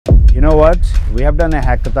know what? We have done a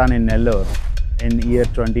hackathon in Nellore in year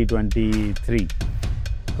 2023.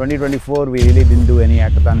 2024, we really didn't do any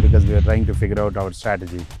hackathon because we were trying to figure out our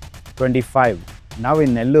strategy. 25. Now in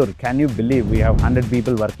Nellore, can you believe we have 100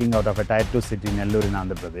 people working out of a Tier 2 city, Nellore in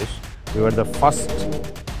Andhra Pradesh. We were the first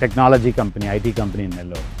technology company, IT company in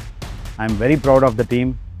Nellore. I'm very proud of the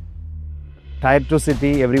team. Tier 2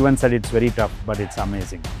 city, everyone said it's very tough, but it's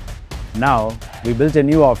amazing. Now, we built a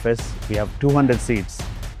new office. We have 200 seats.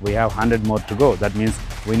 We have 100 more to go. That means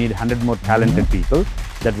we need 100 more talented people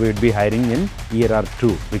that we would be hiring in year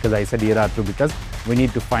R2. Because I said year R2 because we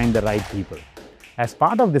need to find the right people. As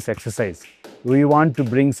part of this exercise, we want to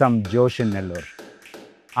bring some Josh in Nellore.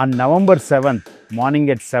 On November 7th, morning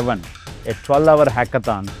at 7, a 12-hour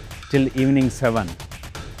hackathon till evening 7,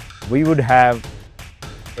 we would have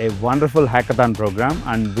a wonderful hackathon program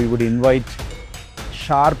and we would invite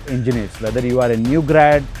sharp engineers, whether you are a new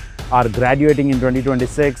grad or graduating in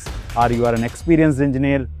 2026 or you are an experienced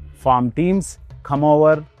engineer, form teams, come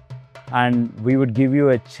over and we would give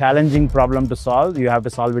you a challenging problem to solve. You have to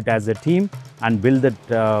solve it as a team and build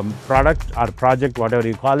that product or project, whatever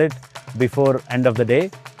you call it, before end of the day.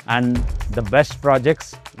 And the best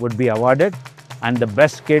projects would be awarded and the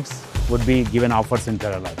best kids would be given offers in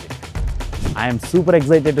Terralogic. I am super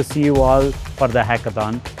excited to see you all for the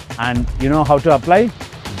hackathon. And you know how to apply?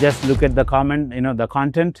 Just look at the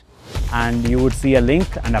content and you would see a link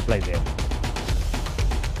and apply there.